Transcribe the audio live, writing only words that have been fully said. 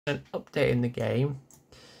an update in the game.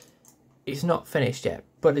 It's not finished yet,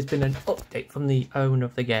 but there's been an update from the owner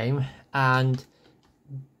of the game, and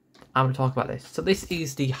I'm going to talk about this. So this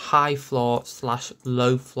is the high floor /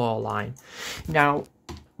 low floor line. Now,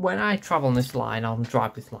 when I travel on this line, I'll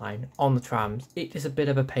drive this line on the trams, it is a bit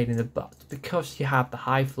of a pain in the butt because you have the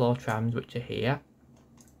high floor trams, which are here,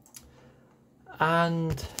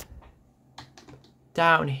 and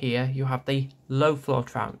down here you have the low floor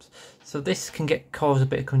trams. So this can cause a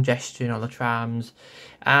bit of congestion on the trams,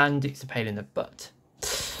 and it's a pain in the butt.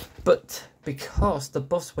 But because the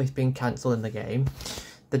busway's been cancelled in the game,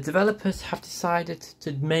 the developers have decided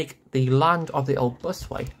to make the land of the old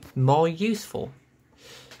busway more useful.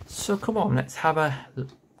 So come on, let's have a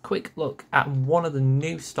quick look at one of the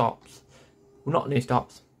new stops. Well, not new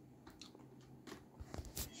stops.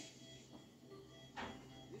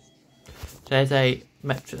 There's a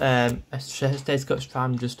stagecoach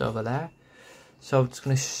tram just over there. So I'm just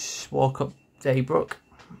going to walk up Daybrook.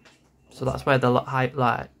 So that's where the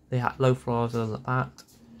low floors are at.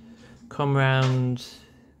 Come round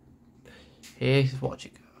here. Just watch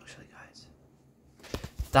it go. Actually, guys,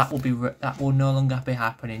 that will no longer be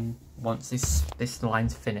happening once this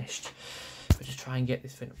line's finished. But just try and get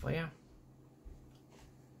this finished for you.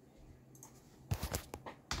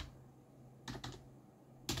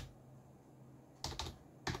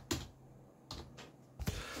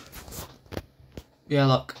 Yeah,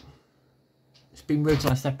 look, it's been routed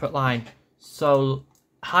on a separate line. So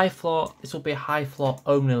high floor, this will be a high floor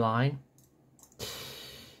only line,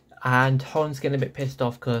 and Horn's getting a bit pissed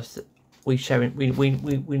off because we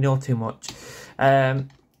know too much.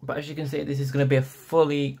 But as you can see, this is going to be a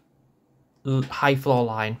fully high floor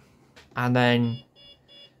line, and then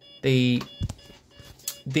the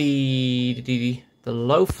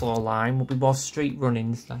low floor line will be more street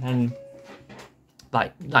runnings and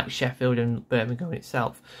like Sheffield and Birmingham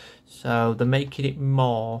itself. So they're making it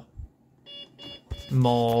more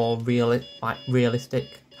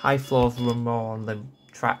realistic. High floors run more on the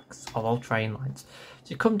tracks of all train lines.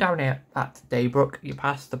 So you come down here at Daybrook, you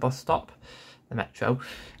pass the bus stop, the metro,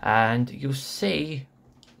 and you'll see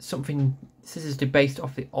something. This is based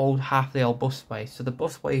off the old half the old busway. So the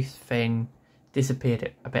busway thing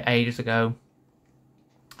disappeared a bit ages ago,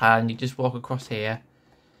 and you just walk across here.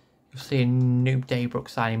 You'll see a new Daybrook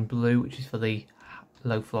sign in blue, which is for the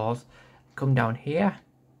low floors. Come down here,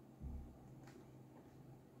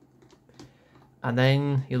 and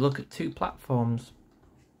then you look at two platforms,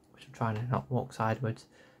 which I'm trying to not walk sideways.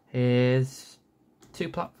 Here's two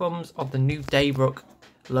platforms of the new Daybrook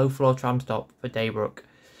low floor tram stop for Daybrook.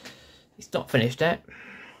 It's not finished yet,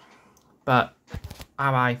 but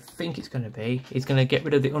how I think it's going to be, it's going to get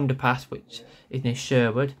rid of the underpass, which is near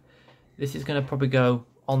Sherwood. This is going to probably go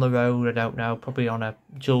on the road, I don't know, probably on a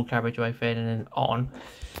dual carriageway thing and then on.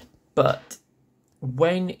 But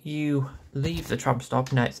when you leave the tram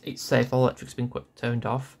stop, now it's safe, all electric's been turned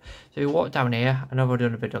off. So you walk down here, I know I've already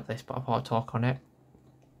done a video of this, but I thought I'd talk on it.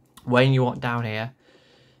 When you walk down here,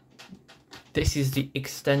 this is the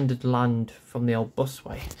extended land from the old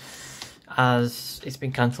busway, as it's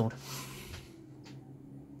been cancelled.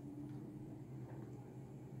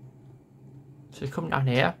 So you come down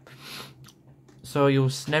here. So you'll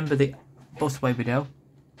remember the busway video,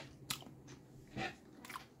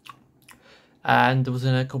 and there was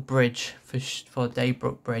a little bridge for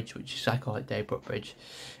Daybrook Bridge, which is, I call it Daybrook Bridge.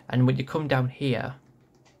 And when you come down here,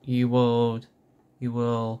 you will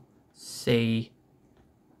see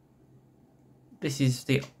this is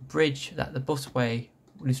the bridge that the busway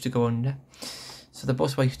used to go under. So the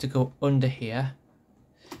busway used to go under here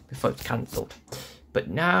before it's cancelled, but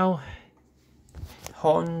now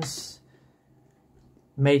Horns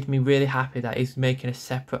made me really happy that he's making a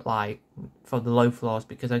separate line for the low floors,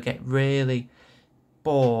 because I get really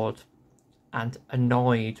bored and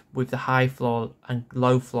annoyed with the high floor and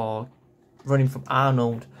low floor running from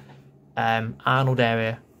Arnold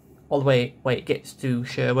area all the way where it gets to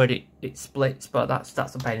Sherwood. It splits, but that's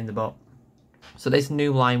a pain in the butt. So this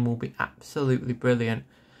new line will be absolutely brilliant,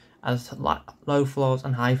 as low floors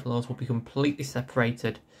and high floors will be completely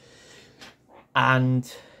separated.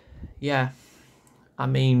 And yeah, I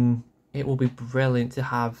mean, it will be brilliant to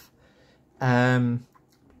have a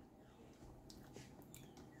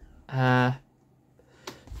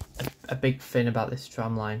big thing about this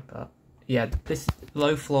tram line. But yeah, this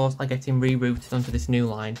low floors are getting rerouted onto this new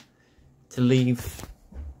line to leave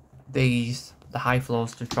the high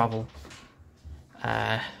floors to travel.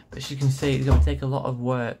 But as you can see, it's going to take a lot of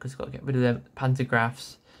work, because it's got to get rid of the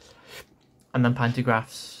pantographs and then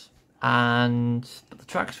pantographs, and but the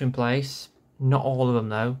tracks are in place. Not all of them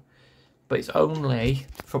though, but it's only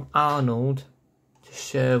from Arnold to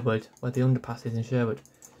Sherwood, where the underpass is in Sherwood.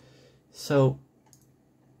 So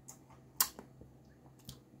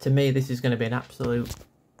to me, this is going to be an absolute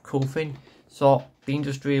cool thing. So the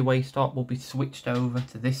industrial waste stop will be switched over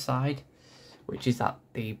to this side, which is at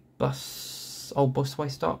the old busway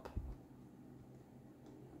stop.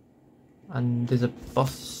 And there's a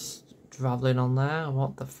bus travelling on there.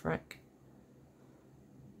 What the frick?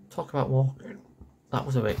 Talk about walking. That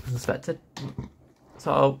was a bit unexpected.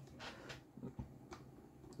 So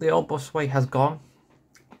the old busway has gone,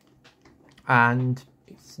 and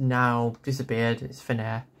it's now disappeared. It's thin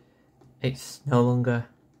air. It's no longer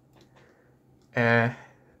a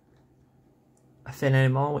thing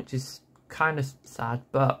anymore, which is kind of sad,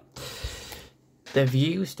 but they've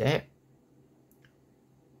used it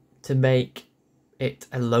to make it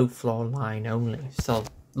a low floor line only. So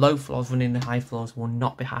low floors running the high floors will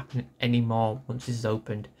not be happening anymore once this is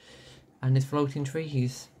opened. And there's floating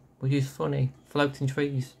trees, which is funny. Floating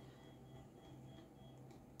trees.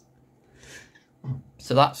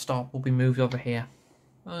 So that stop will be moved over here.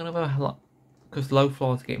 I'm gonna have a lot, because low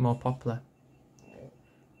floors get more popular.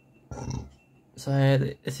 So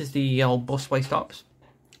this is the old busway stops.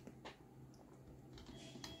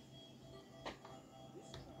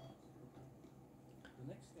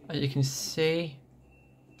 As you can see,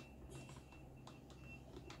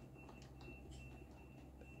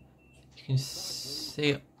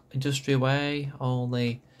 Industrial Way,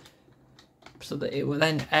 only so that it will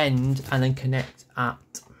then end and then connect at,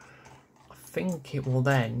 I think it will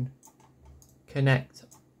then connect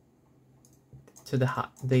to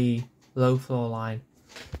the low floor line.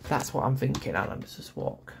 That's what I'm thinking. Now let's just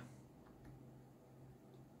walk.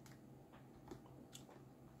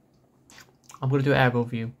 I'm going to do an aerial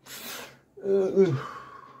view. I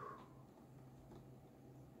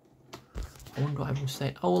wonder what everyone's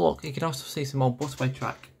saying. Oh look, you can also see some old busway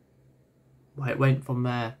track where it went from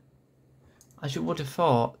there. As you would have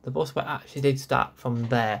thought, the busway actually did start from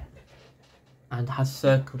there and has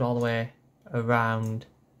circled all the way around,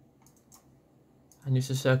 and used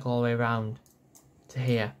to circle all the way around to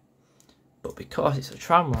here. But because it's a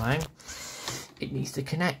tram line, it needs to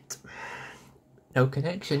connect. No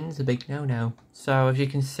connections, a big no-no. So as you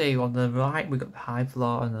can see, on the right we've got the high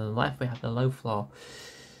floor, and on the left we have the low floor.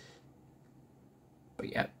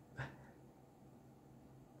 But yeah.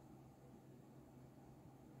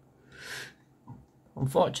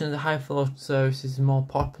 Unfortunately, the high floor service is more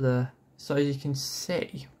popular. So as you can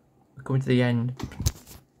see, we're coming to the end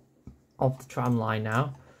of the tram line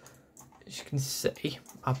now. As you can see,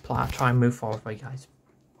 I'll try and move forward for you guys.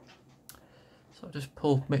 So I'll just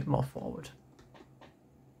pull a bit more forward.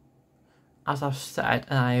 As I've said,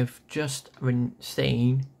 and I've just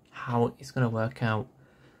seen how it's going to work out,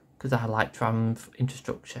 because I like tram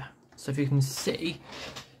infrastructure. So if you can see,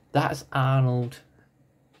 that's Arnold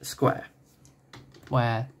Square,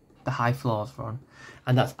 where the high floors run,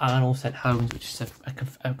 and that's Arnold St Holmes, which is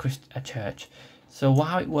a church. So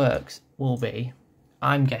how it works will be,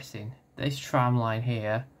 I'm guessing, this tram line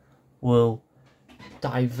here will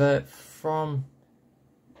divert from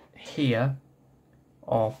here,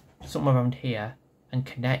 or somewhere around here, and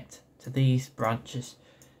connect to these branches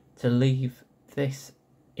to leave this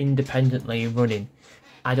independently running.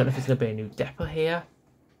 I don't know if it's going to be a new depot here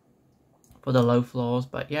for the low floors,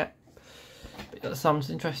 but yeah, that sounds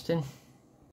interesting.